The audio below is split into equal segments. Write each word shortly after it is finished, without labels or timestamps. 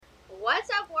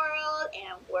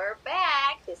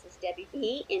Debbie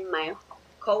B, and my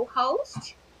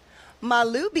co-host.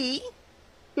 Malubi.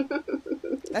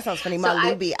 That sounds funny. So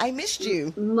Malubi. I missed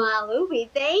you. Malubi,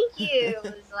 thank you. It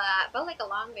was, felt like a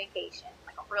long vacation,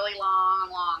 like a really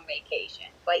long vacation.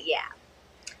 But yeah,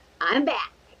 I'm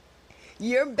back.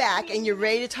 You're back and you're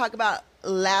ready to talk about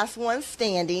Last One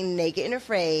Standing, Naked and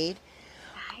Afraid.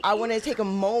 I want to take a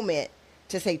moment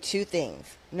to say two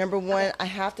things. Number one, I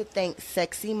have to thank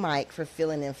Sexy Mike for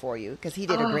filling in for you because he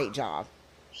did a great job.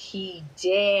 He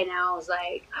did. And I was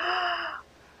like,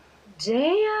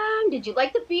 damn, did you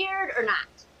like the beard or not?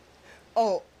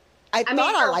 Oh, I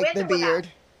thought I liked the beard.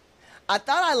 I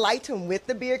thought I liked him with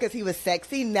the beard because he was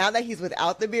sexy. Now that he's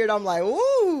without the beard, I'm like,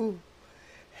 ooh,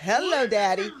 hello,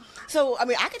 daddy. So, I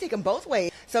mean, I could take them both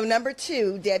ways. So, number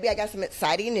two, Debbie, I got some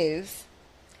exciting news.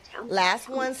 Last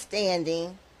One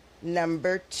Standing,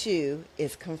 number 2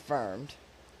 is confirmed.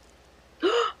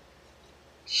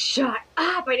 Shut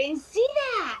up. I didn't see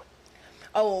that.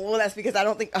 Oh, well, that's because I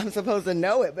don't think I'm supposed to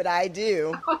know it, but I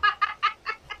do.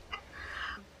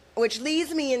 Which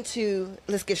leads me into,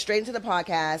 let's get straight into the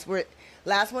podcast.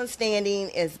 Last One Standing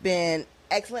has been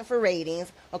excellent for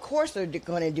ratings. Of course they're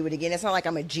going to do it again. It's not like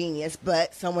I'm a genius,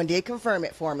 but someone did confirm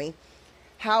it for me.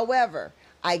 However,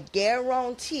 I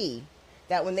guarantee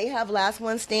that when they have Last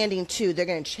One Standing 2, they're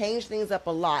going to change things up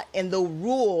a lot, and the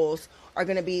rules are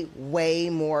going to be way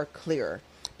more clearer.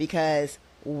 Because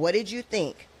what did you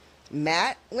think?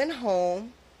 Matt went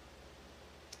home.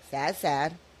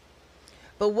 Sad.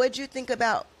 But what did you think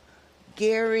about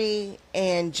Gary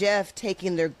and Jeff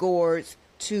taking their gourds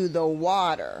to the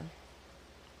water?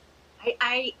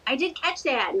 I did catch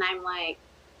that, and I'm like,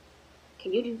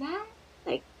 can you do that?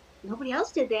 Like, nobody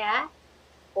else did that.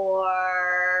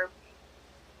 Or,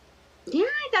 yeah,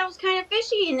 I thought it was kind of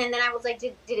fishy. And then I was like,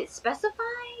 did it specify?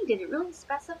 Did it really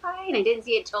specify? And I didn't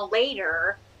see it till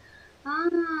later.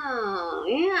 Oh,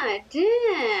 yeah, it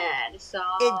did. So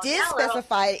it did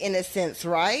specify in a sense,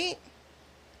 right?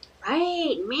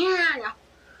 Right, man.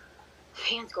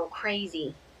 Fans go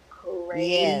crazy. Crazy.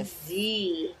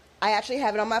 Yes. I actually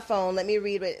have it on my phone. Let me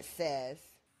read what it says.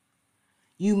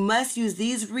 You must use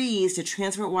these reeds to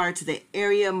transfer water to the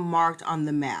area marked on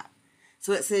the map.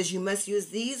 So it says you must use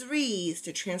these reeds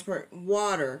to transport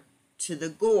water to the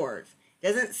gourds.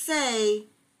 It doesn't say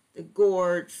the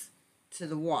gourds to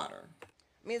the water.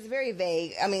 I mean, it's very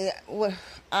vague. I mean,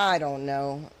 I don't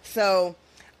know. So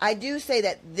I do say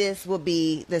that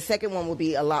the second one will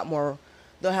be a lot more,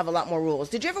 they'll have a lot more rules.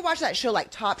 Did you ever watch that show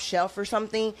like Top Shelf or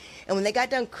something? And when they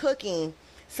got done cooking,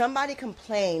 somebody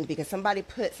complained because somebody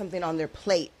put something on their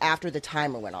plate after the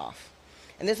timer went off.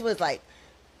 And this was like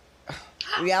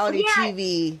reality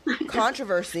TV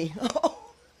controversy. I love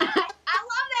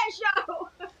that show.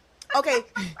 Okay,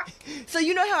 so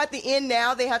you know how at the end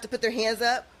now they have to put their hands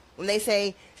up when they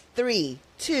say 3,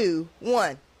 2,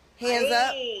 1, hands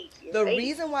up? The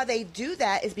reason why they do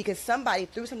that is because somebody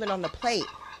threw something on the plate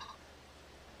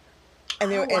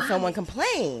and someone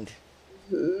complained.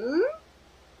 Mm-hmm.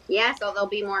 Yeah, so they'll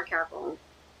be more careful.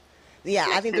 Yeah,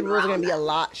 I think the rules are going to be a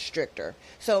lot stricter.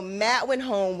 So Matt went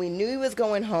home. We knew he was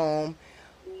going home.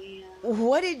 Yeah.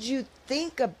 What did you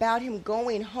think about him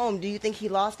going home? Do you think he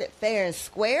lost it fair and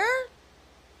square?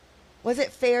 Was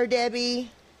it fair, Debbie?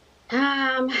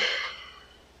 I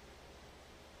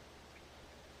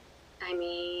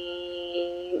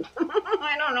mean,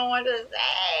 I don't know what to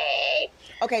say.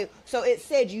 Okay, so it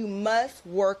said you must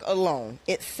work alone.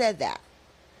 It said that.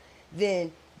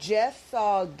 Then Jeff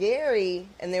saw Gary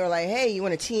and they were like, hey, you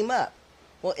want to team up?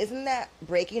 Well, isn't that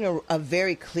breaking a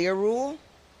very clear rule?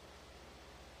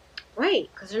 Right,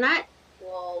 because they're not,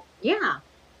 well, yeah,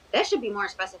 that should be more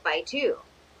specified too.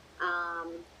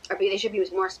 Or they should be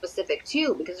more specific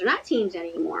too, because they're not teams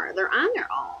anymore. They're on their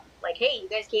own. Like, hey, you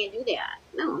guys can't do that.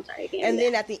 No, I'm sorry, I can't. And do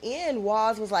then that. At the end,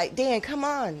 Waz was like, Dan, come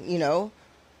on, you know.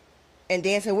 And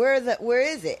Dan said, where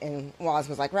is it? And Waz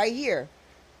was like, right here.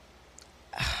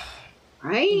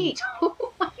 Right?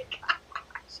 Oh my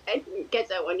gosh. I didn't get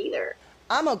that one either.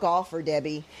 I'm a golfer,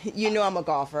 Debbie. You know I'm a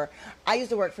golfer. I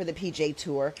used to work for the PJ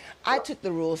Tour. I took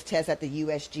the rules test at the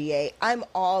USGA. I'm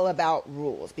all about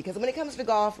rules because when it comes to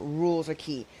golf, rules are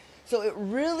key. So it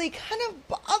really kind of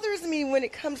bothers me when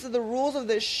it comes to the rules of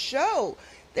this show.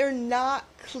 They're not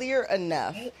clear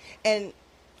enough. And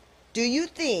do you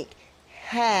think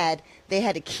they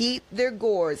had to keep their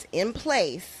gourds in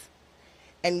place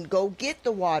and go get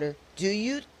the water, do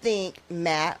you think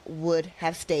Matt would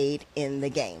have stayed in the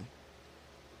game?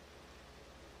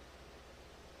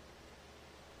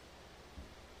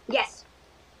 Yes.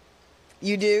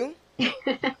 You do?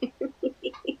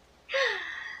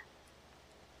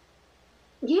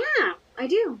 Yeah, I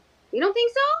do. You don't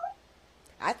think so?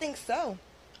 I think so.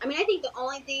 I mean, I think the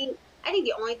only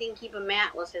thing keeping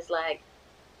Matt was his leg.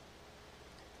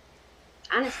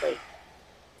 Honestly,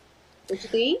 don't you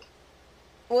think?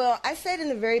 Well, I said in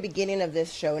the very beginning of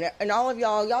this show, and all of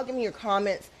y'all give me your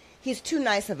comments. He's too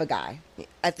nice of a guy.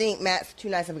 I think Matt's too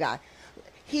nice of a guy.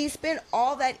 He spent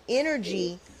all that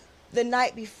energy the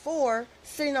night before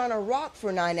sitting on a rock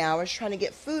for 9 hours trying to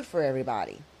get food for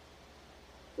everybody.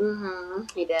 Mm-hmm.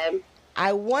 He did. I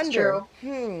It's wonder,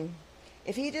 true.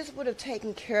 if he just would have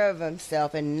taken care of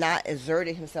himself and not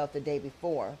exerted himself the day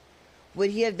before, would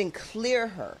he have been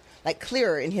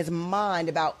clearer in his mind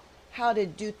about how to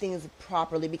do things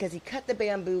properly? Because he cut the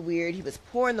bamboo weird, he was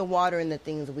pouring the water in the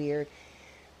things weird.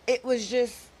 It was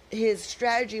just his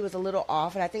strategy was a little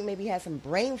off, and I think maybe he had some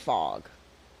brain fog.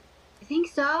 I think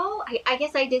so. I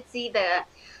guess I did see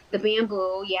the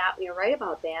bamboo. Yeah, you're right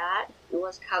about that. It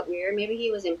was cut weird. Maybe he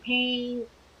was in pain.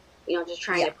 Just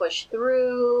trying Yeah. to push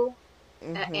through.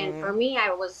 And Mm-hmm. for me,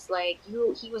 I was like,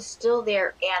 he was still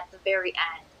there at the very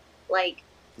end. Like,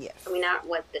 Yes. I mean, not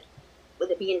with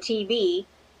it being TV.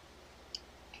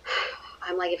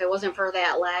 I'm like, if it wasn't for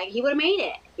that leg, he would have made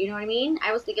it. You know what I mean?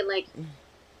 I was thinking like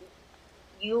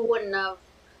you wouldn't have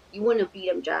you wouldn't have beat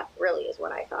him, Jeff. Really, is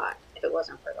what I thought if it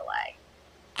wasn't for the leg.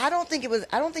 I don't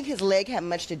think his leg had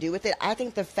much to do with it. I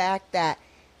think the fact that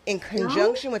in No.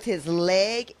 conjunction with his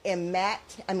leg and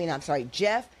I'm sorry,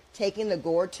 Jeff taking the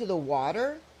gourd to the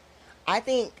water, I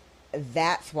think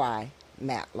that's why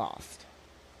Matt lost.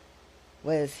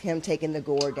 Was him taking the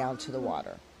gourd down to the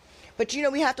water. But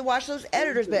we have to watch those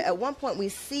editors, but at one point we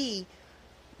see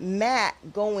Matt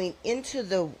going into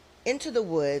the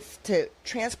woods to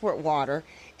transport water,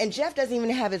 and Jeff doesn't even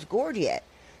have his gourd yet.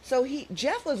 So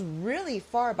Jeff was really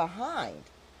far behind.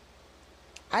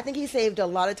 I think he saved a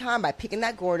lot of time by picking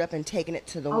that gourd up and taking it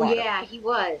to the Oh water. yeah, he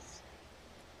was.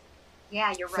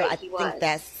 Yeah, you're So right. He was.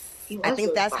 He I was think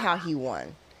really that's far how behind. he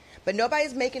won. But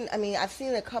nobody's making, I mean, I've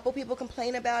seen a couple people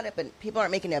complain about it, but people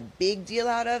aren't making a big deal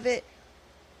out of it.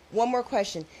 One more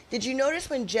question. Did you notice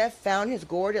when Jeff found his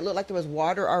gourd, it looked like there was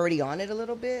water already on it a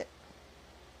little bit?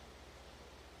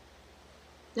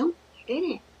 No, I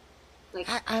didn't. Like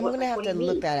I'm what? going to Like have what do to you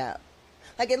look mean? that up.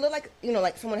 Like it looked like,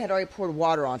 like someone had already poured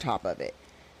water on top of it.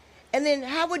 And then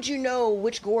how would you know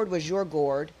which gourd was your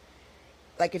gourd?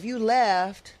 Like if you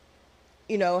left,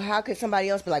 how could somebody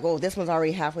else be like, oh, this one's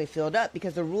already halfway filled up?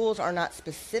 Because the rules are not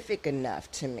specific enough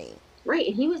to me. Right,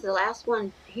 and he was the last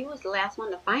one. He was the last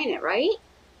one to find it, right?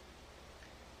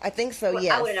 I think so, I would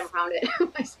have yes. never found it.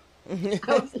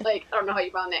 I was like, I don't know how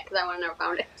you found that because I would have never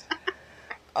found it.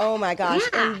 Oh my gosh.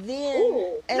 Yeah.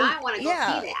 Ooh, now And I want to go see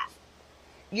yeah, that.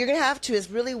 you're going to have to. It's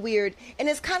really weird. And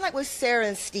it's kind of like with Sarah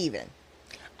and Steven.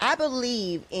 I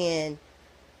believe in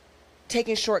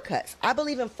taking shortcuts. I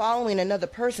believe in following another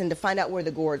person to find out where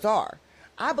the gourds are.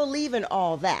 I believe in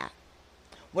all that.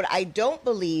 What I don't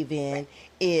believe Right. in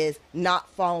is not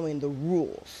following the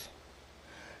rules.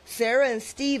 Sarah and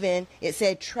Steven, it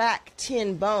said track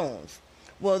 10 bones.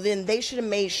 Well, then they should have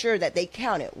made sure that they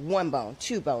counted 1 bone,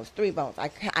 2 bones, 3 bones. I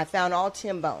found all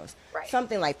 10 bones. Right.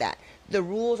 Something like that. The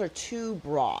rules are too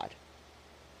broad.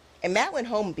 And Matt went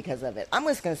home because of it. I'm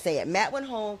just going to say it. Matt went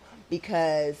home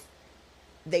because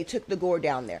they took the gourd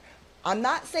down there. I'm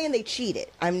not saying they cheated.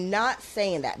 I'm not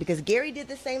saying that because Gary did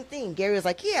the same thing. Gary was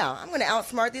like, yeah, I'm going to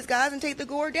outsmart these guys and take the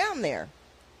gourd down there.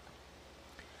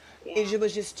 Yeah. It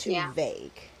was just too Yeah.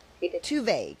 vague. He did. Too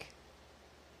vague.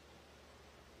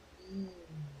 Mm.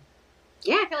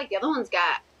 Yeah, I feel like the other ones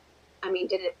got. I mean,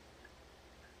 did it?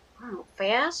 I don't know,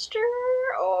 faster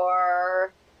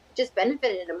or just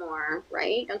benefited him more,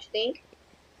 right? Don't you think?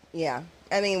 Yeah.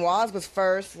 I mean, Waz was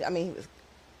first. I mean,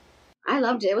 I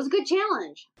loved it. It was a good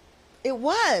challenge. it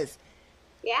was.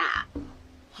 Yeah.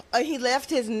 He left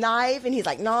his knife and he's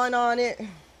like gnawing on it.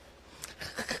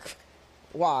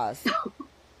 Waz.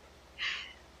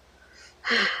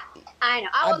 I know.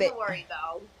 I I wasn't bet worried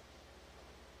though.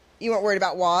 you weren't worried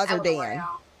about Waz I or wasn't worried at Dan.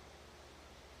 all.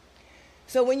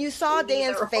 So when you saw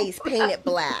Dan's Neither face of painted them.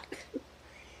 black,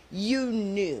 you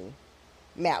knew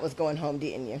Matt was going home,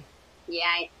 didn't you?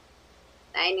 Yeah,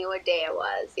 I knew what day it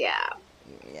was. Yeah.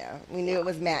 Yeah, we knew Yeah. it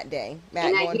was Matt Day. Matt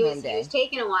And going he home was day.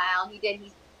 taking a while. He did.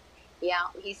 Yeah.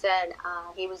 He said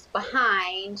he was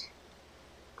behind.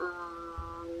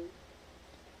 Um,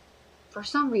 for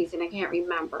some reason I can't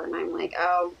remember, and I'm like,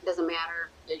 oh, doesn't matter.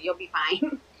 You'll be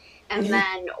fine. And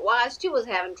then Waz too was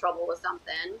having trouble with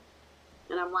something,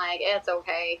 and I'm like, it's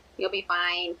okay. You'll be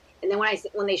fine. And then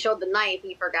when they showed the knife,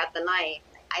 he forgot the knife.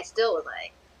 I still was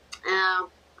like, oh,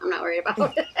 I'm not worried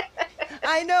about it.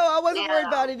 I know, I wasn't worried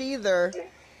about No. it either.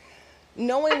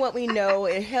 Knowing what we know,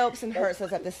 it helps and hurts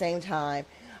us at the same time.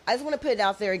 I just want to put it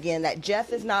out there again that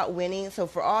Jeff is not winning. So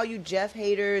for all you Jeff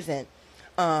haters and,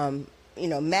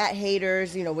 Matt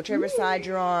haters, whichever side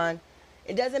you're on,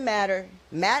 it doesn't matter.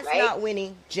 Matt's Right? not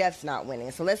winning. Jeff's not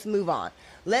winning. So let's move on.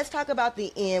 Let's talk about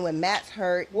the end when Matt's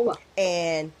hurt Ooh.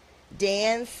 and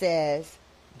Dan says,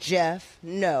 Jeff,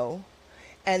 no.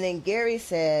 And then Gary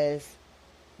says,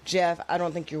 Jeff, I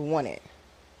don't think you're wanted.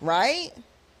 Right?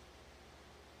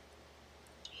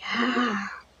 Yeah.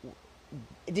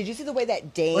 Did you see the way that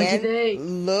What'd you Dan think?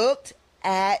 looked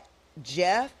at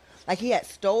Jeff? Like he had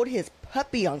stole his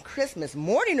puppy on Christmas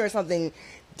morning or something.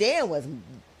 Dan was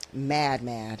mad.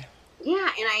 Yeah,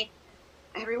 and I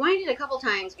rewinded a couple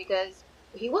times because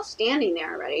he was standing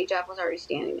there already. Jeff was already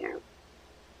standing there.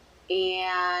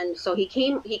 And so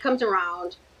he comes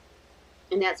around,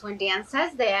 and that's when Dan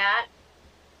says that.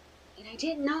 And I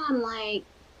didn't know, I'm like,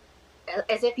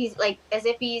 as if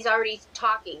he's already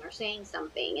talking or saying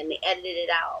something and they edited it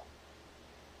out.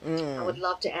 I would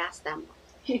love to ask them.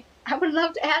 I would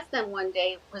love to ask them one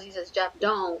day because he says, Jeff,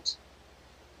 don't.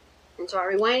 And so I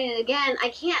rewinded it again. I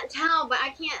can't tell, but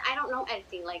I don't know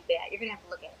anything like that. You're going to have to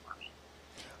look at it for me.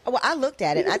 Oh, well, I looked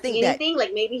at it. I think anything,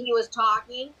 like maybe he was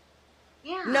talking.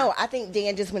 Yeah. No, I think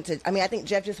Dan just went to, I think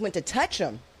Jeff just went to touch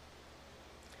him.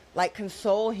 Like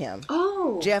console him.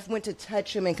 Oh. Jeff went to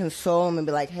touch him and console him and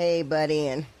be like, hey, buddy.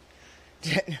 And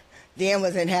Dan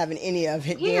wasn't having any of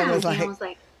it. Yeah, Dan was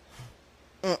like,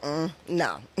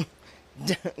 no.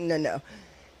 No.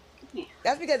 Yeah.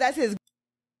 That's because that's his.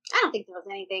 I don't think there was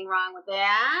anything wrong with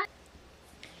that.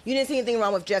 You didn't see anything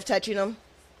wrong with Jeff touching him?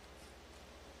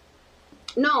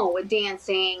 No, with Dan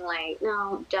saying like,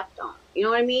 no, Jeff don't. You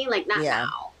know what I mean? Like, not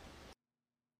now.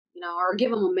 Or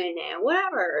give him a minute.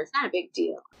 Whatever. It's not a big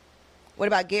deal. What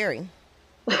about Gary?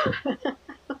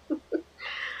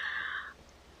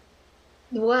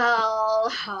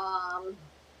 Well,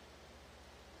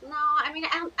 no, I mean,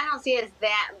 I don't see it as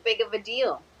that big of a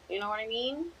deal. You know what I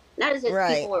mean? Not as if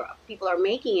Right. people are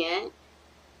making it.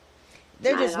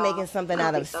 They're Not just at making all. something I don't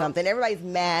out of think so. something. Everybody's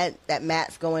mad that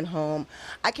Matt's going home.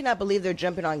 I cannot believe they're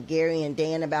jumping on Gary and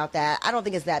Dan about that. I don't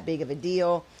think it's that big of a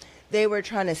deal. They were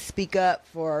trying to speak up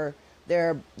for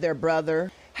their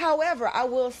brother. However, I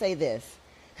will say this.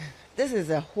 This is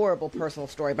a horrible personal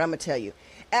story, but I'm going to tell you.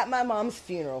 At my mom's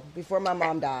funeral, before my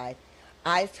mom died,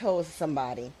 I told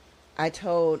somebody, I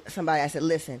said,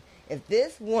 listen, if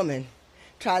this woman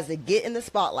tries to get in the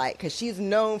spotlight, because she's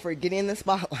known for getting in the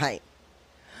spotlight,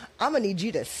 I'm going to need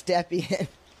you to step in.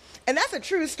 And that's a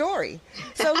true story.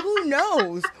 So who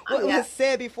knows what was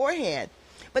said beforehand.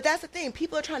 But that's the thing.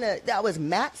 People are trying to, that was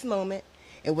Matt's moment.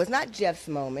 It was not Jeff's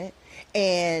moment.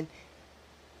 And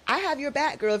I have your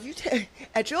back, girl. If you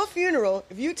at your funeral,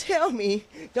 if you tell me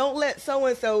don't let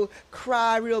so-and-so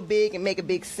cry real big and make a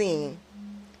big scene,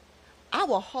 I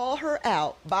will haul her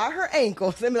out by her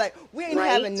ankles and be like, we ain't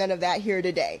having none of that here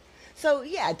today. So,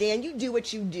 yeah, Dan, you do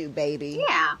what you do, baby.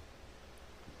 Yeah.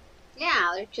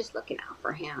 Yeah, they're just looking out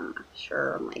for him. I'm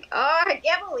sure. I'm like, oh, I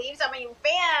can't believe some of you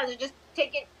fans just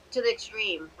take it to the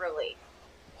extreme, really.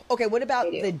 Okay, what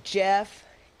about the Jeff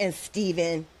and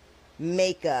Steven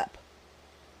makeup?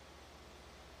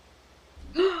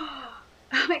 Oh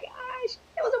my gosh,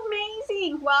 it was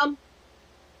amazing. Well,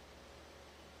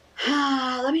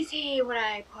 let me see what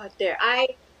I put there. I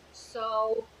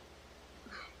so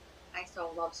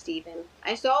love Steven.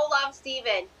 I so love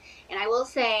Steven. And I will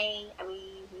say, I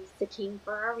mean, he's the king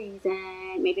for a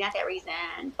reason. Maybe not that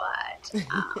reason, but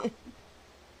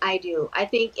I do. I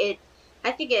think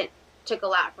it took a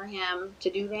lot for him to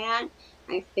do that.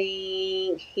 I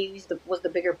think he was the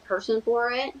bigger person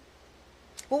for it.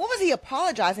 Well, what was he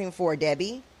apologizing for,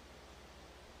 Debbie?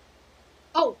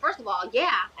 Oh, first of all,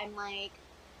 yeah. I'm like,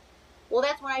 well,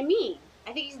 that's what I mean.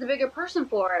 I think he's the bigger person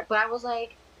for it. But I was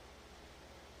like,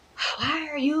 why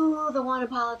are you the one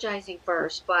apologizing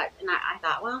first? But and I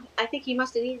thought, well, I think he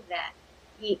must have needed that.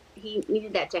 He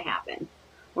needed that to happen,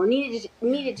 or needed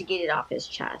to get it off his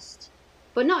chest.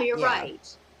 But no, you're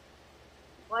right.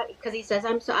 What? Because he says,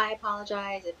 I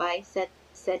apologize if I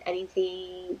said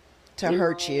anything to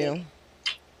hurt you.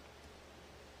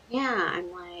 Yeah, I'm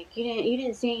like, you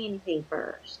didn't say anything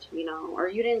first, or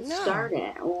you didn't start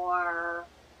it, or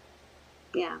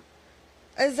yeah.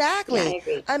 Exactly. Yeah, I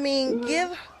agree. I mean,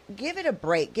 give it a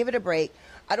break. Give it a break.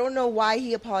 I don't know why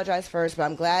he apologized first, but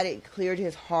I'm glad it cleared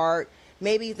his heart.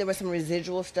 Maybe there was some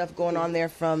residual stuff going on there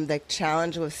from the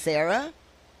challenge with Sarah.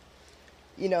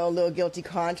 A little guilty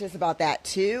conscience about that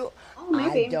too. Oh,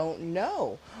 maybe. I don't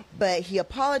know. But he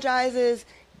apologizes.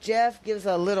 Jeff gives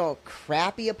a little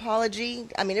crappy apology.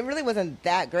 I mean, it really wasn't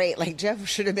that great. Like, Jeff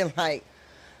should have been like,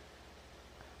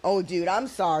 Oh, dude, I'm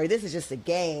sorry. This is just a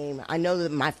game. I know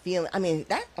that my feeling. I mean,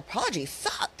 that apology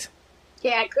sucked.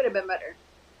 Yeah, it could have been better.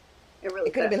 It really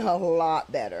It could could have have. been a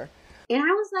lot better. And I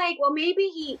was like, well, maybe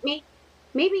he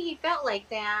felt like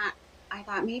that. I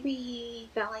thought maybe he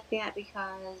felt like that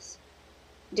because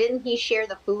didn't he share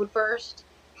the food first?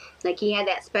 Like he had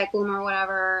that speculum or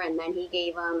whatever, and then he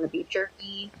gave him the beef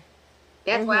jerky.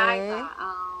 That's why I Mm-hmm. thought,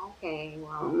 oh, okay,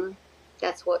 well,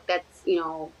 that's what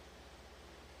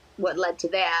led to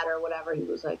that or whatever. He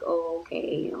was like, oh,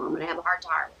 okay, I'm gonna have a heart to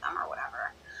heart with him or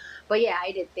whatever. But yeah,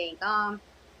 I did think,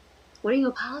 what are you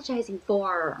apologizing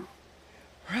for?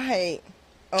 Right.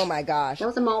 Oh my gosh. That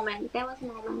was a moment. That was a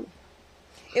moment.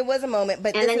 It was a moment,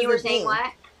 but And this then is you the were saying thing.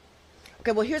 what?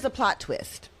 Okay, well, here's a plot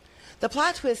twist. The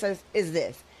plot twist is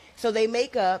this. So they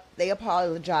make up, they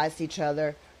apologize to each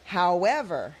other.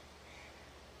 However,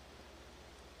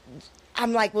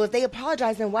 I'm like, well, if they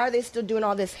apologize, then why are they still doing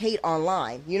all this hate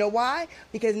online? You know why?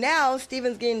 Because now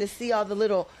Steven's getting to see all the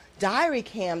little diary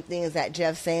cam things that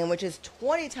Jeff's saying, which is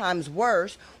 20 times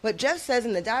worse. What Jeff says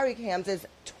in the diary cams is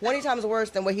 20 times worse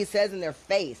than what he says in their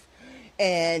face.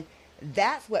 And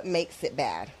that's what makes it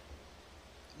bad.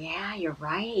 Yeah, you're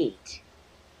right.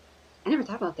 I never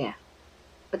thought about that.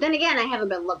 But then again, I haven't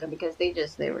been looking because they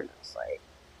were just like,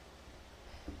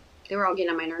 they were all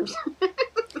getting on my nerves.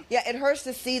 Yeah, it hurts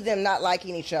to see them not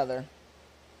liking each other.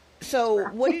 So,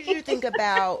 what did you think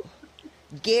about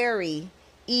Gary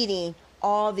eating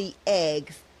all the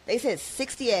eggs? They said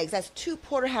 60 eggs. That's 2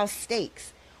 porterhouse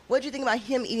steaks. What did you think about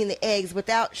him eating the eggs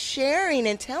without sharing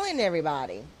and telling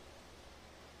everybody?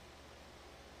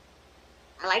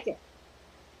 I liked it.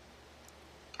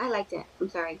 I liked it. I'm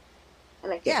sorry. I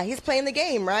liked it. Yeah, he's playing the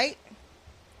game, right?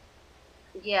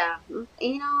 Yeah.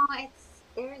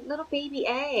 They're little baby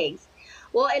eggs.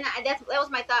 Well, and that was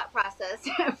my thought process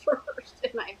at first.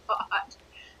 And I thought,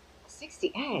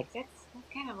 60 eggs, that's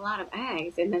kind of a lot of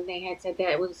eggs. And then they had said that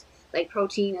it was like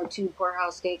protein of 2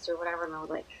 porterhouse steaks or whatever. And I was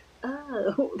like,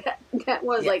 oh, that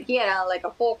was Yeah. like, yeah, like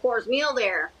a full course meal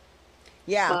there.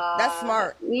 Yeah, that's But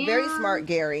smart. Very yeah, smart,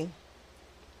 Gary.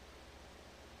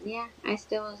 yeah, I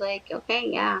still was like, okay,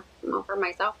 yeah, I'm all for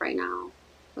myself right now.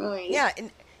 Really. Yeah,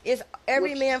 and it's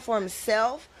every Which, man for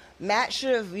himself. Matt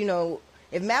should have,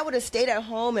 if Matt would have stayed at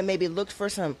home and maybe looked for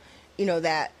some,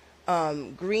 that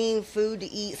green food to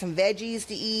eat, some veggies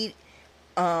to eat,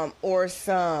 or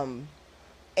some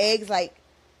eggs like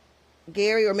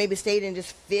Gary, or maybe stayed and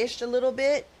just fished a little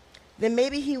bit, then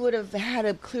maybe he would have had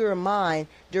a clearer mind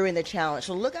during the challenge.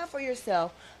 So look out for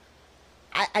yourself.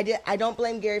 I don't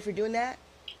blame Gary for doing that.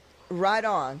 Right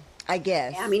on, I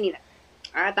guess. yeah, me neither.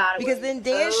 I thought it Because was then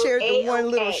Dan shared the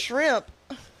one little okay. shrimp.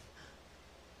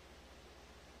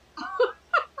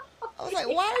 I was like,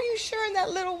 why are you sharing that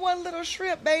one little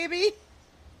shrimp, baby?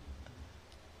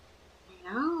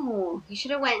 I know. He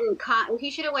should have went and caught. He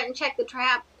should have went and checked the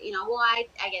trap. Well, I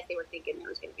guess they were thinking there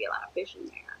was going to be a lot of fish in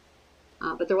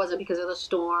there, but there wasn't because of the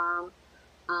storm.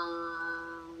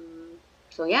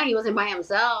 So yeah, he wasn't by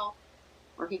himself,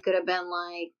 or he could have been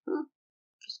like,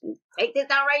 just gonna take this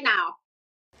out right now.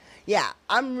 Yeah,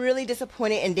 I'm really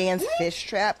disappointed in Dan's fish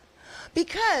trap.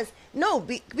 Because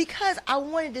I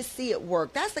wanted to see it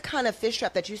work. That's the kind of fish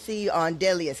trap that you see on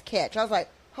Deadliest Catch. I was like,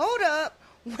 hold up,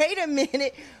 wait a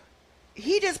minute.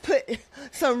 He just put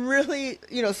some really,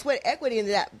 sweat equity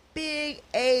into that big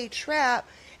A trap,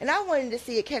 and I wanted to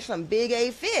see it catch some big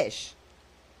A fish.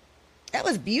 That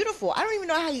was beautiful. I don't even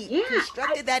know how he Yeah.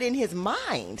 constructed that in his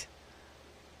mind.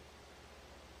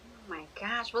 Oh my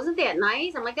gosh, wasn't that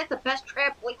nice? I'm like, that's the best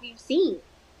trap like we've seen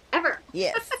ever.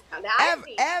 Yes, That I've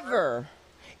seen ever.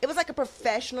 It was like a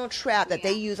professional trap that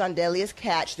they Yeah. use on Deadliest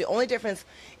Catch. The only difference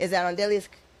is that on Deadliest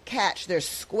Catch, they're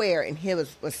square and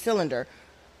his was cylinder.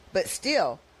 But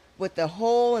still, with the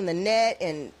hole in the net,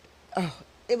 and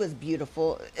it was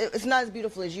beautiful. It's not as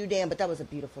beautiful as you, Dan, but that was a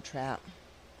beautiful trap.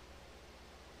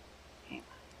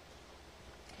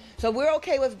 So we're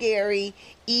okay with Gary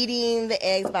eating the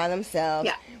eggs by themselves.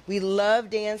 Yeah. We love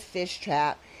Dan's fish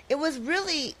trap. It was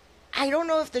really, I don't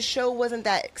know if the show wasn't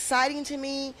that exciting to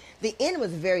me. The end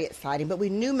was very exciting, but we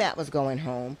knew Matt was going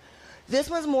home. This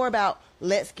was more about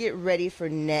let's get ready for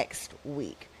next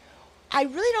week. I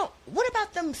really don't, what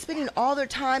about them spending all their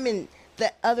time in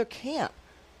the other camp?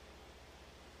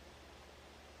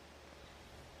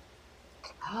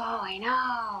 Oh, I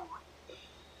know.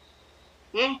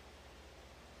 Eh.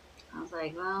 I was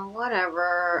like, well,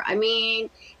 whatever. I mean,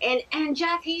 and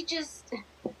Jeff, he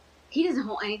doesn't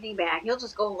hold anything back. He'll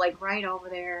just go like right over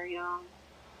there,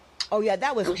 Oh yeah,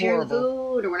 that was I'm sharing the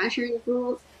horrible. food, or we're not sharing the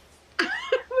food.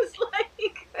 It was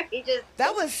like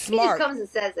That was he just smart. comes and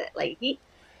says it. Like he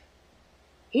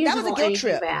That doesn't was a hold guilt anything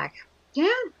trip. back. Yeah,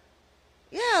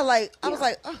 Yeah, like I was Yeah.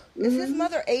 like, oh, is his Hmm.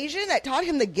 mother Asian that taught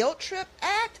him the guilt trip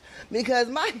act? Because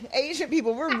my Asian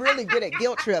people were really good at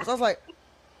guilt trips. I was like,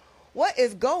 what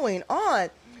is going on?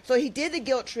 So he did the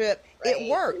guilt trip. It Right.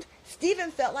 worked.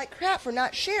 Steven felt like crap for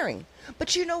not sharing.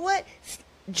 But you know what?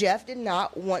 Jeff did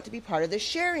not want to be part of the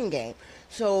sharing game.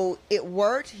 So it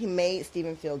worked. He made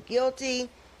Steven feel guilty.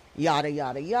 Yada,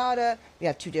 yada, yada. We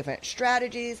have two different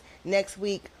strategies. Next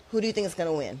week, who do you think is going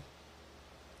to win?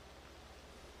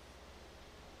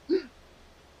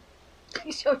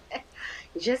 So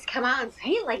just come out and say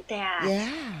it like that.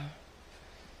 Yeah.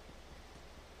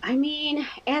 I mean,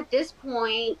 at this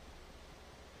point,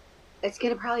 it's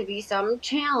gonna probably be some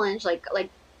challenge, like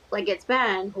it's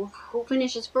been. Who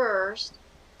finishes first?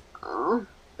 Oh,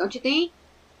 don't you think?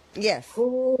 Yes.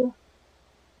 Who?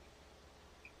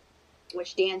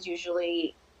 Which Dan's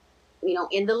usually,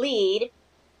 in the lead.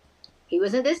 He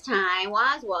wasn't this time.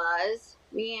 Was.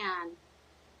 Man,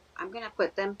 I'm gonna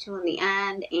put them two in the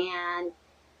end, and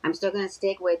I'm still gonna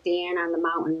stick with Dan on the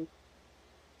mountain.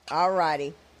 All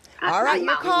righty. All On right, the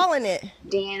you're mountain. calling it.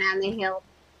 Dan on the hill.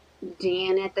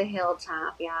 Dan at the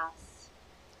hilltop. Yes,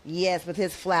 Yes, with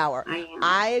his flower. I am.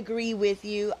 I agree with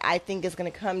you. I think it's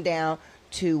going to come down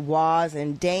to Waz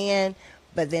and Dan.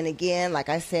 But then again, like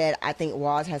I said, I think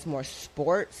Waz has more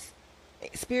sports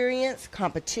experience,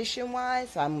 competition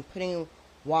wise. So I'm putting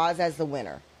Waz as the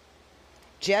winner.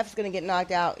 Jeff's going to get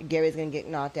knocked out. Gary's going to get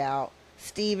knocked out.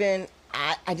 Steven,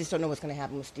 I just don't know what's going to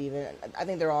happen with Steven. I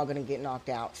think they're all going to get knocked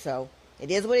out. So it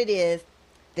is what it is.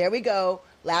 There we go.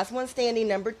 Last one standing,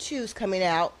 number 2's coming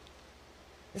out.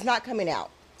 It's not coming out.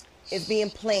 It's being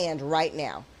planned right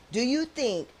now. Do you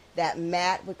think that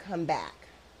Matt would come back?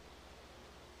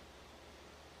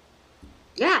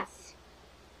 Yes.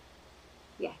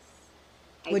 Yes.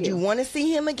 I Would you do. want to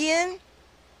see him again?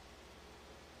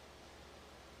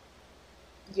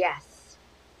 Yes.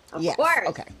 Of Yes. course.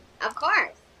 Okay. Of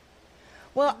course.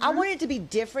 Well, I Hmm. want it to be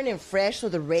different and fresh so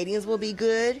the ratings will be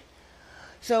good.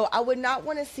 So I would not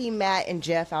want to see Matt and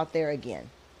Jeff out there again.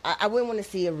 I wouldn't want to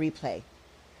see a replay.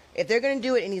 If they're going to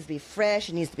do it, it needs to be fresh.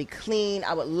 It needs to be clean.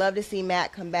 I would love to see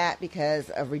Matt come back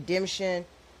because of redemption.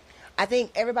 I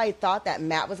think everybody thought that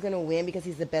Matt was going to win because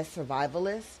he's the best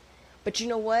survivalist. But you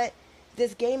know what?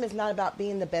 This game is not about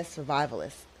being the best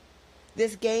survivalist.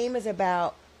 This game is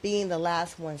about being the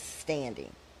last one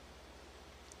standing,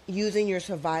 using your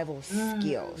survival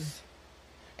skills.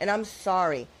 And I'm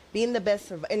sorry, being the best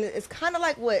and it's kind of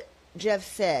like what Jeff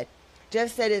said. Jeff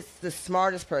said it's the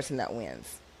smartest person that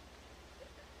wins.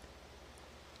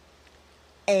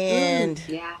 And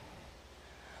Yeah.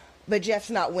 but Jeff's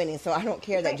not winning, so I don't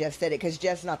care that Okay. Jeff said it because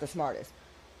Jeff's not the smartest.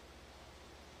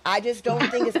 I just don't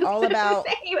think it's all about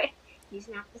Anyway, he's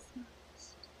not the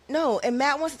smartest. no. And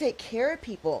Matt wants to take care of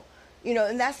people,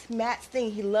 and that's Matt's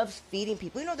thing. He loves feeding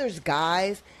people. There's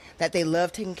guys that they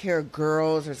love taking care of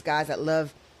girls. There's guys that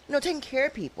love, taking care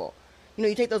of people.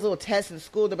 You take those little tests in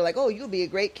school. They'll be like, "Oh, you'll be a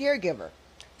great caregiver."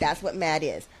 That's what Matt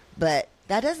is. But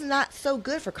that is not so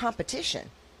good for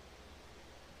competition.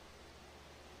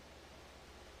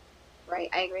 Right.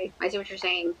 I agree. I see what you're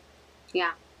saying.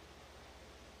 Yeah.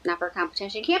 Not for a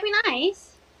competition. You can't be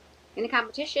nice in a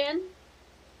competition.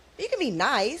 You can be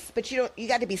nice, but you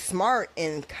got to be smart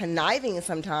and conniving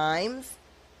sometimes.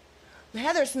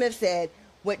 Heather Smith said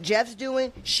what Jeff's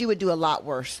doing, she would do a lot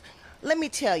worse. Let me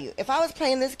tell you, if I was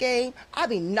playing this game, I'd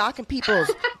be knocking people's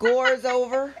gourds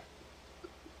over.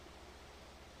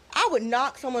 I would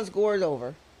knock someone's gourds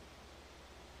over.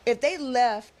 If they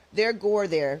left their gourd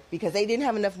there because they didn't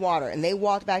have enough water and they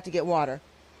walked back to get water,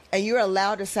 and you're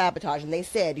allowed to sabotage, and they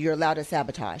said you're allowed to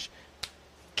sabotage,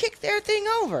 kick their thing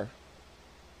over.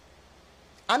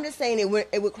 I'm just saying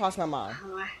it would cross my mind.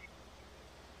 Oh,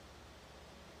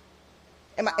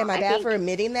 Am I I bad for think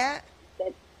admitting that?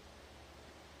 that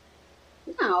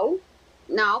no,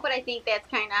 no, but I think that's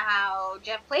kind of how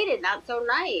Jeff played it. Not so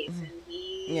nice, and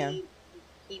Yeah.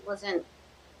 he wasn't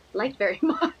liked very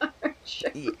much.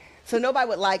 Yeah. So nobody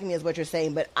would like me is what you're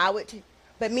saying, but I would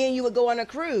but me and you would go on a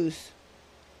cruise.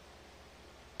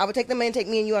 I would take them in and take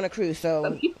me and you on a cruise.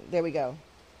 So there we go.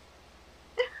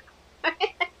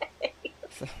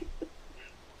 So,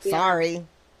 Yeah. sorry.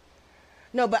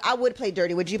 No, but I would play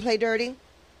dirty. Would you play dirty?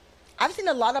 I've seen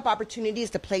a lot of opportunities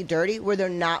to play dirty where they're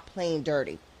not playing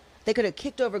dirty. They could have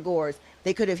kicked over gourds.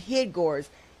 They could have hid gourds.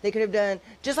 They could have done,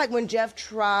 just like when Jeff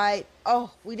tried,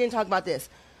 we didn't talk about this.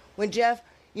 When Jeff,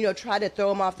 tried to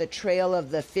throw him off the trail of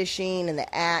the fishing and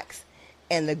the axe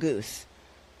and the goose.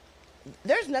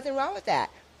 There's nothing wrong with that.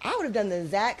 I would have done the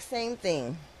exact same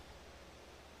thing.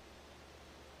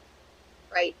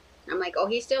 Right. I'm like,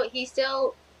 he's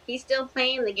still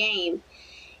playing the game,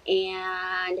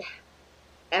 and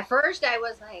At first, I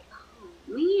was like, oh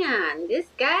man, this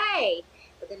guy.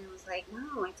 But then it was like,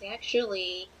 no, it's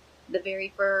actually the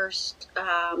very first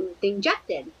thing Jeff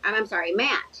did. I'm sorry,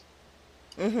 Matt.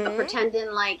 Mm-hmm.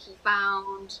 Pretending like he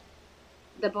found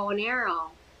the bow and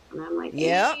arrow. And I'm like,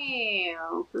 Yep.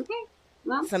 ew. Okay.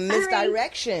 Well, Some all right.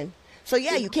 misdirection. So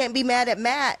yeah, Yeah. you can't be mad at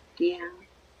Matt Yeah.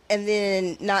 and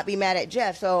then not be mad at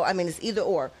Jeff. So I mean, it's either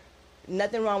or.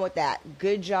 Nothing wrong with that.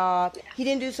 Good job. Yeah. He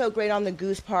didn't do so great on the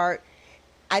goose part.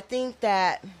 I think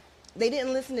that they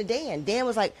didn't listen to Dan. Dan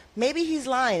was like, maybe he's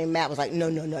lying, and Matt was like, no,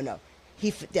 no, no, no.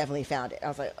 He definitely found it. I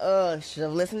was like, oh, should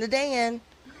have listened to Dan.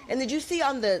 And did you see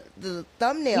on the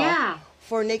thumbnail Yeah.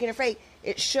 for Naked and Afraid,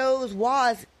 it shows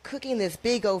Waz cooking this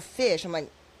big old fish. I'm like,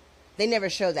 they never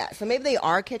show that. So maybe they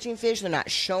are catching fish. They're not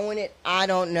showing it. I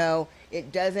don't know.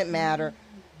 It doesn't matter.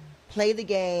 Play the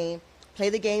game. Play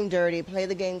the game dirty. Play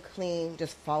the game clean.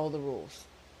 Just follow the rules.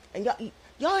 And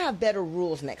y'all have better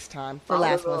rules next time for Follow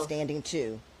the Last One rules. Standing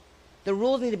too. The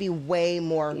rules need to be way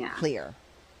more Yeah. clear.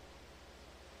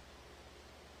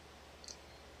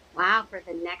 Wow, for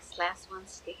the next last one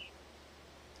stand.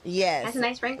 Yes, That's a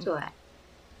nice ring to it.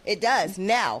 it does.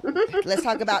 Now, let's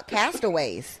talk about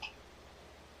Castaways.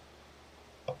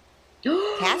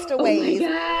 Castaways. Oh my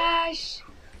gosh.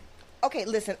 Okay,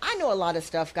 listen, I know a lot of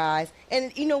stuff, guys.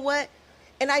 And you know what?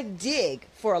 And I dig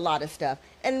for a lot of stuff.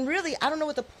 And really, I don't know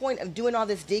what the point of doing all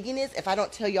this digging is if I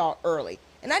don't tell y'all early.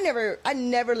 And I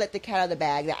never let the cat out of the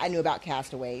bag that I knew about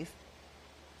Castaways.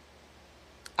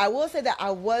 I will say that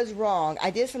I was wrong. I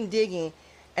did some digging,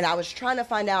 and I was trying to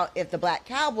find out if the Black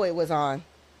Cowboy was on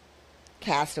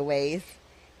Castaways,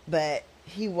 but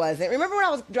he wasn't. Remember when I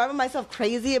was driving myself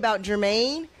crazy about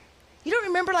Jermaine? You don't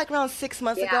remember, like, around 6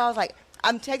 months ago, Yeah. I was like,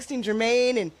 I'm texting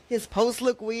Jermaine, and his posts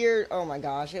look weird. Oh my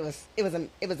gosh, it was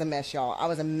a mess, y'all. I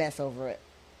was a mess over it.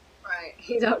 Right.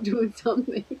 He's out doing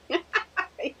something.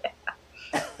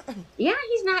 Yeah,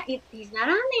 he's not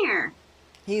on there.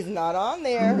 He's not on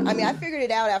there. I mean, I figured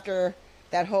it out after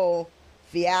that whole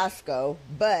fiasco.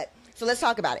 But, so let's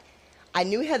talk about it. I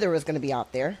knew Heather was going to be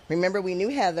out there. Remember, we knew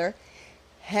Heather.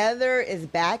 Heather is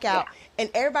back out. Yeah.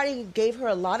 And everybody gave her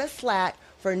a lot of slack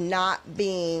for not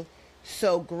being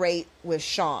so great with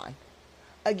Sean.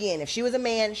 Again, if she was a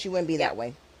man, she wouldn't be that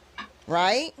way.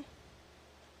 Right?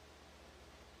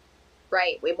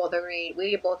 Right. We both agreed.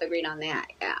 We both agreed on that.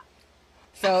 Yeah.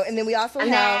 So, and then we also And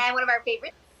have then one of our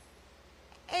favorites.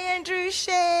 Andrew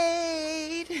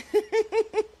Shade.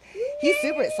 He's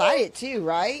super excited too,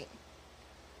 right?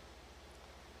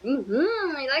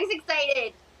 Mm-hmm. He looks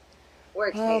excited. We're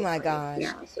excited. Oh my for you. gosh.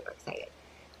 Yeah, we're super excited.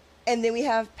 And then we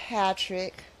have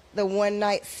Patrick, the one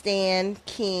night stand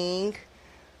king,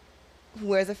 who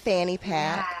wears a fanny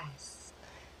pack. Yes.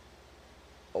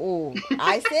 Oh,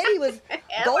 I said he was.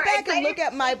 Go We're back and excited look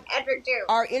at to see Patrick too.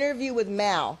 our interview with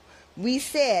Mal. We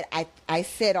said, I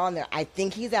said on there, I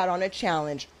think he's out on a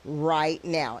challenge right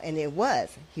now. And it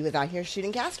was. He was out here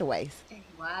shooting castaways. And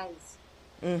he was.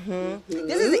 Mm-hmm.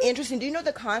 This is interesting. Do you know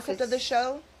the concept of the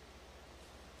show?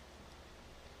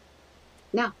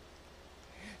 No.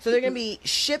 So they're going to be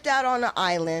shipped out on an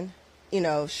island,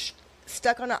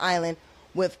 stuck on an island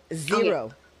with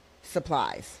zero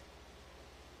supplies.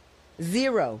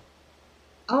 Zero.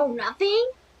 Oh,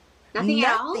 nothing? Nothing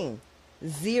at all? Nothing.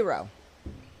 Zero.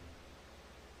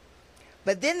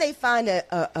 But then they find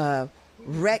a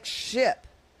wrecked ship,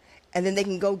 and then they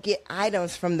can go get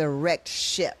items from the wrecked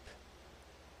ship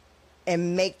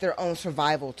and make their own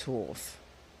survival tools.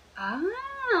 Ah,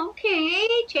 okay.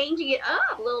 Changing it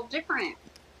up. A little different.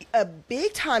 A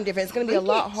big time difference. It's going to be a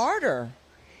lot harder.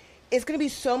 It's going to be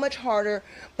so much harder.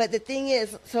 But the thing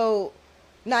is, so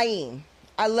Naeem,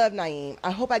 I love Naeem.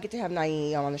 I hope I get to have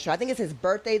Naeem on the show. I think it's his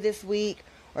birthday this week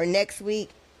or next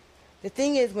week. The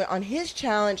thing is, when on his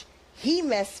challenge, he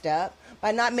messed up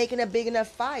by not making a big enough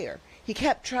fire. He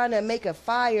kept trying to make a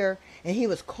fire, and he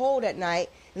was cold at night,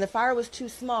 and the fire was too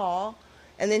small,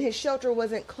 and then his shelter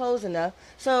wasn't close enough.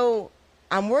 So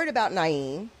I'm worried about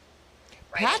Naeem.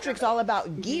 Patrick's all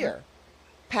about gear.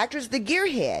 Patrick's the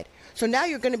gearhead. So now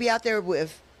you're going to be out there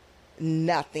with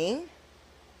nothing.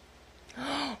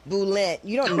 Boulent.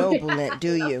 You don't know Boulent,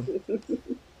 do you?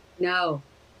 No,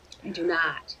 I do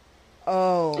not.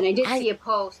 Oh. And I did see a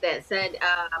post that said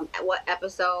what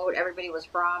episode everybody was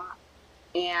from.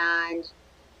 And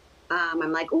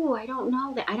I'm like, ooh, I don't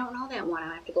know that. I don't know that one.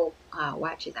 I have to go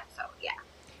watch his episode. Yeah.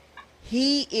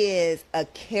 He is a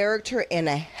character and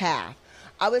a half.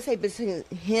 I would say between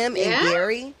him and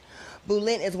Gary,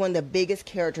 Boulent is one of the biggest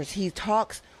characters. He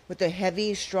talks with a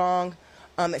heavy, strong,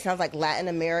 it sounds like Latin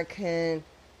American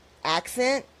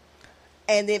accent,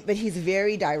 but he's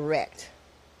very direct.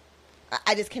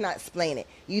 I just cannot explain it.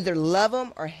 You either love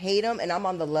him or hate him, and I'm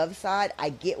on the love side. I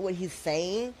get what he's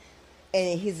saying,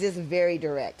 and he's just very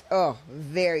direct. Oh,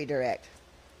 very direct.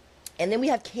 And then we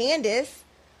have Candace,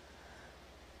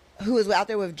 who is out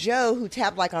there with Joe, who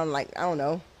tapped like on like, I don't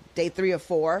know, day 3 or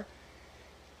 4.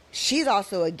 She's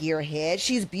also a gearhead.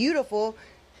 She's beautiful.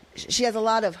 She has a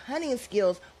lot of hunting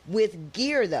skills with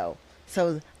gear, though.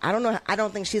 So I don't know. I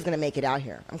don't think she's going to make it out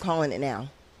here. I'm calling it now.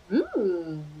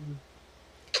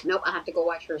 Nope, I'll have to go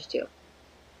watch hers too.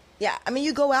 Yeah, I mean,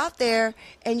 you go out there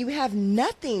and you have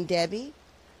nothing, Debbie.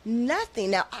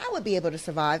 Nothing. Now, I would be able to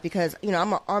survive because, you know,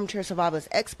 I'm an armchair survivalist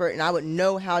expert and I would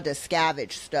know how to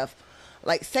scavenge stuff.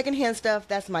 Like secondhand stuff,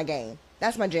 that's my game.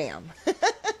 That's my jam.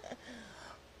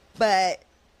 But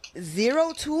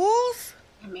zero tools?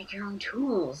 And make your own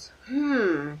tools.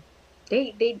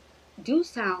 They do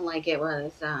sound like it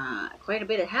was quite a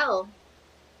bit of hell.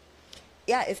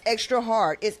 Yeah, it's extra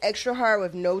hard. It's extra hard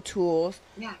with no tools.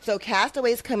 Yeah. So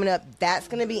Castaway's coming up. That's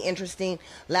going to be interesting.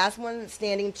 Last One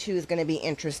Standing 2 is going to be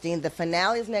interesting. The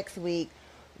finale is next week.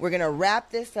 We're going to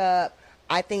wrap this up.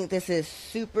 I think this is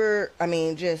super, I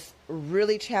mean, just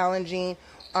really challenging.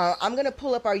 I'm going to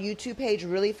pull up our YouTube page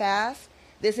really fast.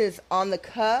 This is on the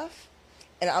cuff,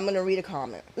 and I'm going to read a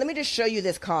comment. Let me just show you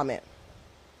this comment.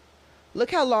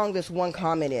 Look how long this one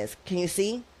comment is. Can you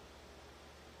see?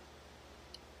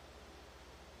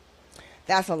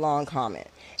 That's a long comment.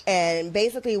 And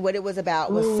basically what it was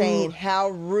about was saying how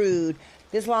rude.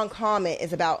 This long comment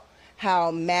is about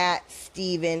how Matt,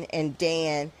 Steven, and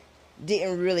Dan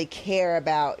didn't really care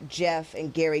about Jeff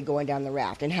and Gary going down the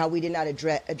raft and how we did not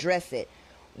address it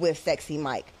with Sexy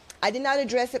Mike. I did not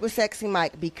address it with Sexy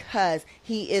Mike because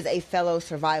he is a fellow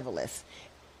survivalist.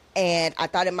 And I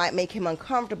thought it might make him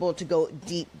uncomfortable to go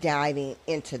deep diving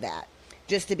into that,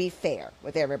 just to be fair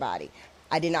with everybody.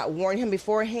 I did not warn him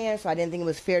beforehand, so I didn't think it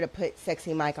was fair to put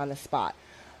Sexy Mike on the spot.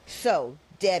 So,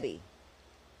 Debbie,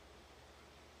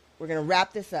 we're going to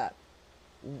wrap this up.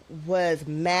 Was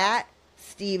Matt,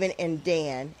 Steven, and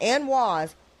Dan, and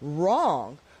Waz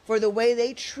wrong for the way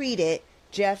they treated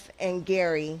Jeff and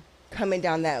Gary coming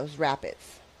down those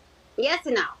rapids? Yes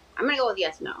and no. I'm going to go with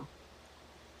yes and no.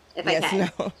 If I can.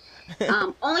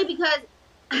 No. Only because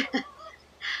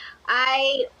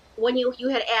when you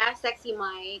had asked Sexy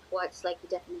Mike what's like the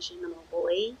definition of a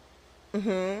bully,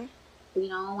 you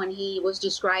know, when he was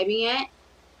describing it,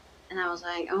 and I was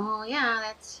like, oh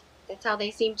yeah, that's how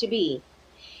they seem to be.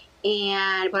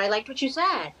 But I liked what you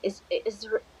said. Is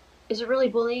it really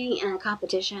bullying in a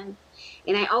competition?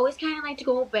 And I always kind of like to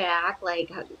go back,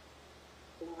 like, I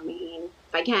mean,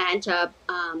 if I can, to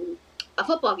a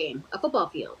football game, a football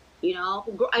field. You know,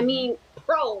 I mean,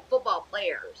 pro football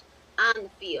players on the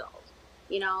field.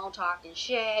 You know, talking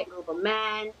shit, group of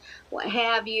men, what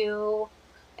have you.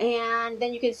 And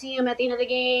then you can see them at the end of the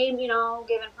game, you know,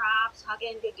 giving props,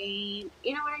 hugging, good game.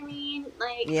 You know what I mean?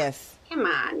 Like, yes. Come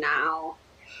on now.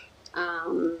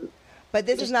 But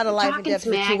this is not a life and death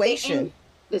situation.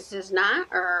 This is not,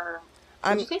 or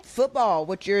football.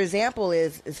 What your example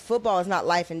is football is not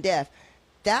life and death.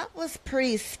 That was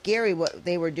pretty scary what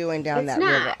they were doing down that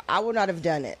river. I would not have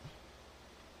done it.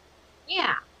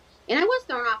 Yeah. And I was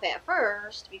thrown off at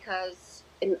first because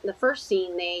in the first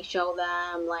scene they show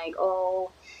them like,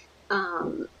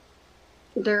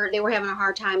 they were having a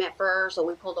hard time at first, so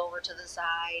we pulled over to the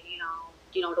side, you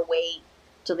know, to wait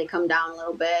till they come down a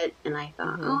little bit. And I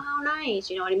thought, oh, how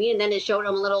nice, you know what I mean? And then it showed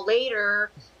them a little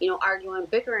later, you know, arguing,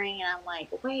 bickering, and I'm like,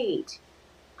 wait.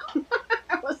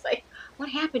 I was like, what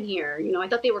happened here? You know, I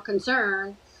thought they were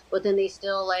concerned, but then they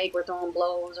still like were throwing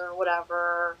blows or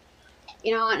whatever,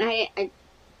 you know. And I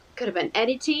could have been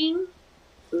editing,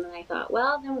 and then I thought,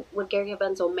 well, then would Gary have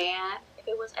been so mad if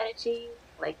it was editing?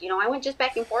 Like, you know, I went just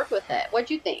back and forth with it.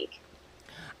 What'd you think?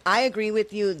 I agree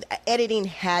with you. Editing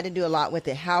had to do a lot with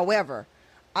it. However,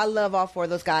 I love all 4 of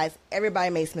those guys. Everybody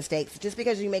makes mistakes. Just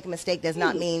because you make a mistake does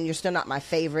not mean you're still not my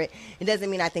favorite. It doesn't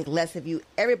mean I think less of you.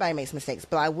 Everybody makes mistakes.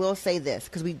 But I will say this,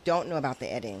 because we don't know about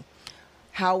the editing.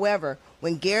 However,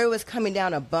 when Gary was coming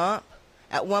down a bump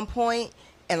at one point,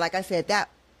 and like I said, that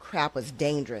crap was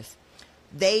dangerous.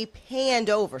 They panned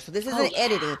over. So this isn't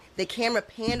editing. The camera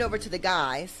panned over to the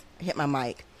guys. I hit my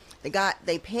mic.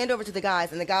 They panned over to the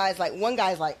guys, and the guys, like, one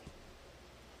guy's like,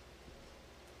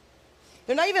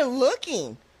 they're not even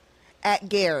looking at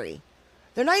Gary.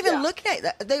 They're not even looking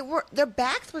at, their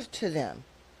backs was to them.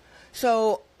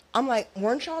 So I'm like,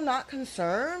 weren't y'all not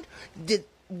concerned?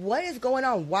 What is going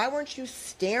on? Why weren't you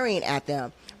staring at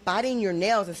them, biting your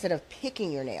nails instead of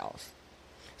picking your nails?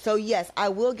 So yes, I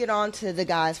will get on to the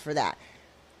guys for that.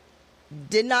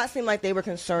 Did not seem like they were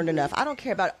concerned enough. I don't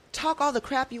care about it. Talk all the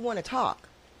crap you want to talk.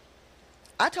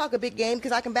 I talk a big game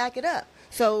because I can back it up.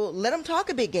 So let them talk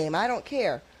a big game. I don't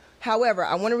care. However,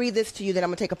 I want to read this to you, then I'm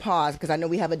going to take a pause because I know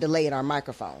we have a delay in our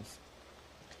microphones.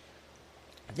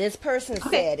 This person Okay.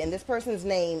 said, and this person's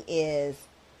name is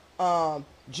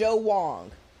Joe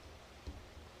Wong.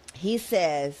 He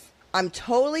says, I'm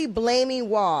totally blaming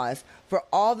Waz for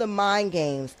all the mind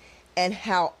games and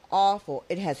how awful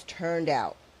it has turned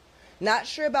out. Not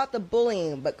sure about the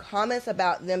bullying, but comments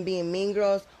about them being mean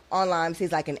girls online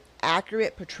seems like an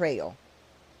accurate portrayal.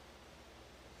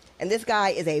 And this guy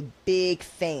is a big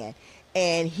fan.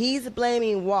 And he's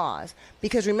blaming Waz.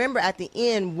 Because remember, at the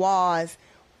end, Waz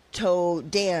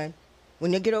told Dan,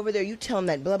 when you get over there, you tell him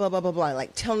that blah, blah, blah, blah, blah.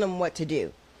 Like, tell them what to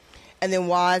do. And then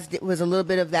Waz was a little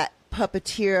bit of that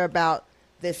puppeteer about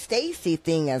the Stacy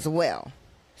thing as well.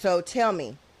 So tell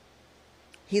me,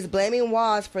 he's blaming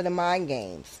Waz for the mind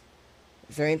games.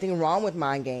 Is there anything wrong with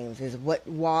mind games? Is what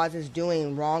Waz is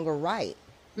doing wrong or right?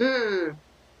 I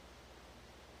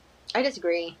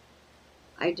disagree.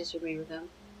 I disagree with him.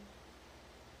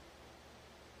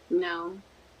 No.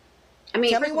 I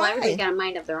mean, Tell me first of all, why. everybody's got a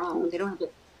mind of their own. They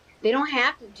don't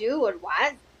have to do what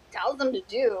Waz tells them to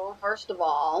do, first of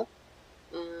all.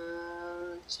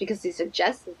 Just because he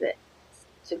suggests it.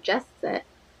 And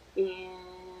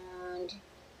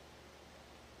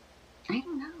I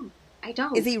don't know. I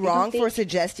don't. Is he wrong for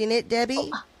suggesting it,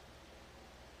 Debbie? Oh,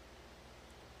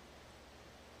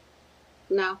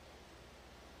 no.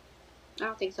 I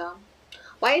don't think so.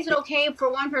 Why is it okay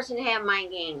for one person to have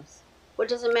mind games? What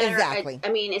does it matter? Exactly. I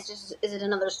mean, it's just, is it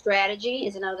another strategy?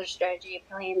 Is it another strategy of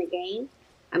playing the game?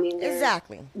 I mean, there's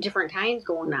exactly different kinds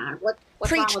going on. What's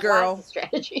Preach, wrong with girl. Waz's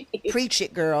strategy? Preach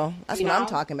it, girl. That's what I'm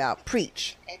talking about.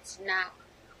 Preach. It's not.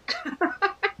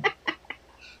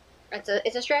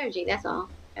 It's a strategy. That's all.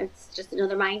 It's just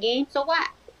another mind game. So what?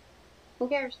 Who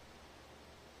cares?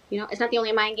 It's not the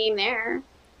only mind game there.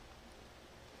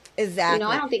 Exactly.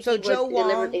 I don't think so he Joe would Wong,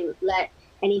 deliberately let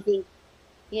anything.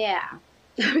 Yeah.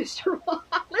 Mr. Wong.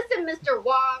 Listen, Mr.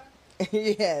 Wong.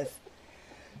 yes.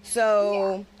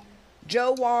 So,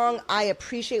 Joe Wong, I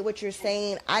appreciate what you're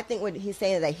saying. I think what he's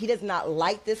saying is that he does not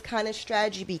like this kind of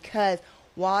strategy because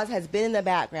Waz has been in the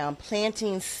background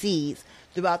planting seeds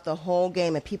throughout the whole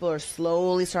game, and people are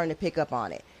slowly starting to pick up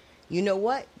on it. You know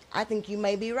what? I think you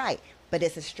may be right, but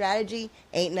it's a strategy.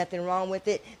 Ain't nothing wrong with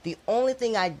it. The only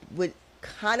thing I would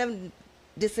kind of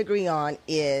disagree on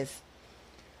is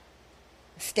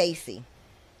Stacy.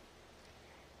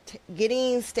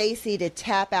 Getting Stacy to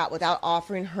tap out without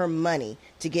offering her money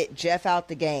to get Jeff out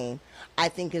the game, I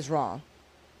think is wrong.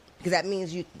 Because that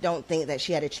means you don't think that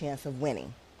she had a chance of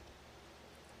winning.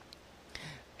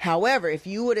 However, if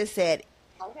you would have said,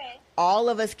 okay, all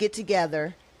of us get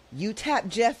together, you tap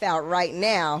Jeff out right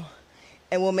now,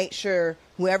 and we'll make sure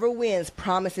whoever wins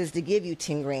promises to give you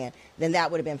 10 grand, then that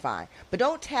would have been fine. But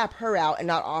don't tap her out and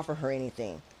not offer her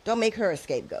anything. Don't make her a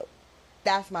scapegoat.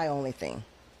 That's my only thing.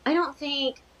 I don't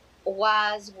think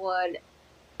Waz would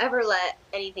ever let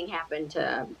anything happen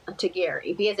to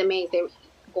Gary because it means they're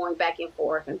going back and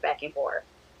forth and back and forth.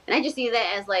 And I just see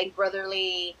that as like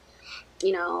brotherly,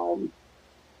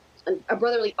 a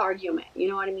brotherly argument. You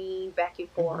know what I mean? Back and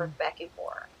forth, back and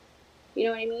forth. You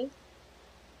know what I mean?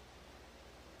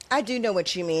 I do know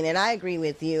what you mean, and I agree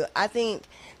with you. I think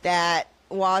that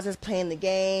Waz is playing the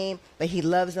game, but he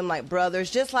loves them like brothers.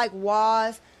 Just like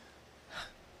Waz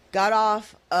got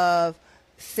off of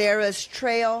Sarah's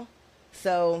trail.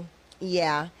 So,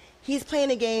 yeah, he's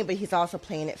playing a game, but he's also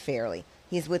playing it fairly.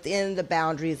 He's within the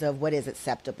boundaries of what is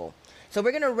acceptable. So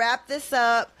we're going to wrap this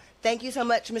up. Thank you so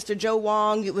much, Mr. Joe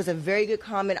Wong. It was a very good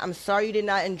comment. I'm sorry you did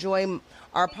not enjoy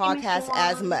our podcast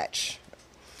as much.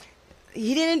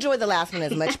 He didn't enjoy the last one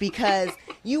as much because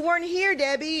you weren't here,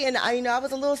 Debbie. And I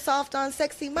was a little soft on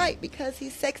Sexy Mike because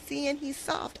he's sexy and he's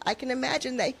soft. I can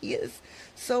imagine that he is.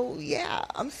 So, yeah,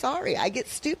 I'm sorry. I get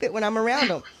stupid when I'm around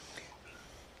him.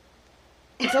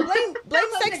 So blame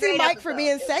Sexy Mike for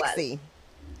being sexy.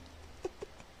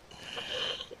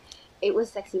 It was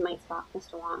Sexy Mike's fault,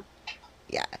 Mr. Wong.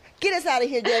 Yeah. Get us out of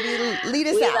here, Debbie. Lead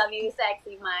us out. We love you,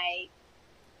 Sexy Mike.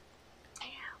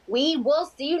 We will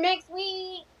see you next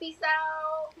week. Peace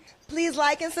out. Please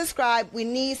like and subscribe. We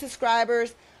need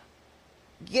subscribers.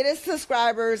 Get us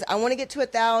subscribers. I want to get to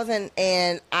 1,000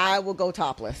 and I will go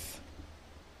topless.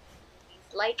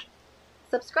 Please like,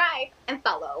 subscribe, and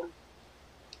follow.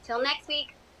 Till next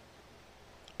week.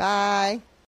 Bye.